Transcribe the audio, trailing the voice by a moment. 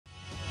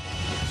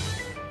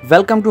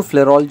Welcome to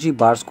Flairology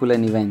Bar School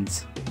and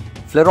Events.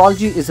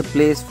 Flairology is a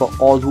place for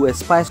all who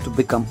aspire to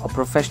become a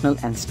professional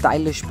and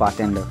stylish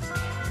bartender.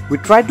 We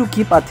try to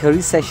keep our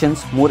theory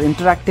sessions more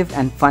interactive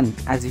and fun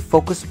as we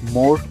focus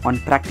more on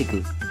practical.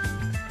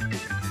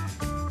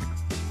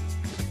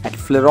 At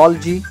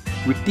Flairology,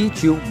 we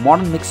teach you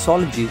modern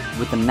mixology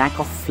with a knack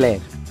of flair.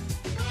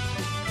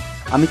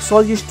 Our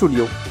mixology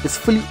studio is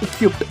fully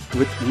equipped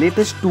with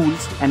latest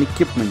tools and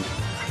equipment.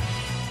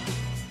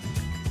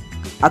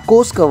 Our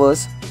course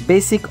covers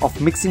basic of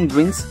mixing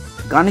drinks,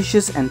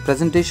 garnishes and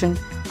presentation,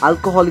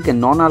 alcoholic and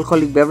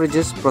non-alcoholic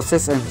beverages,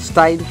 process and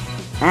style,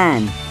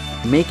 and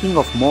making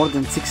of more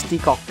than 60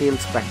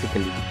 cocktails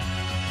practically.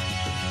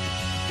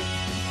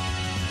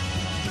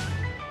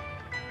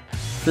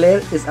 Flair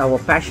is our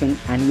passion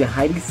and we are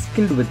highly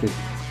skilled with it.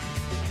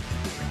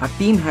 Our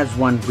team has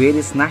won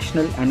various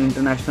national and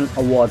international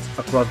awards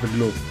across the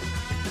globe.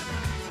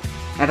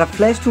 At our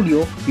Flair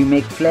studio, we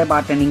make Flair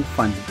bartending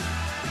fun.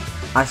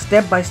 Our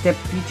step-by-step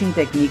teaching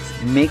techniques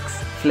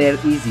makes Flair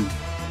easy.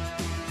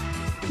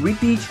 We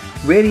teach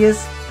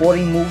various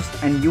pouring moves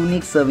and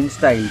unique serving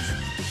styles.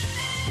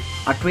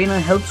 Our trainer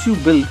helps you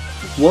build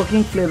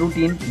working Flair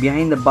routine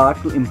behind the bar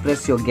to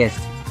impress your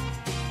guests.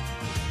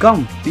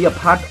 Come be a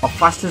part of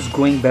fastest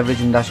growing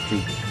beverage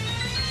industry.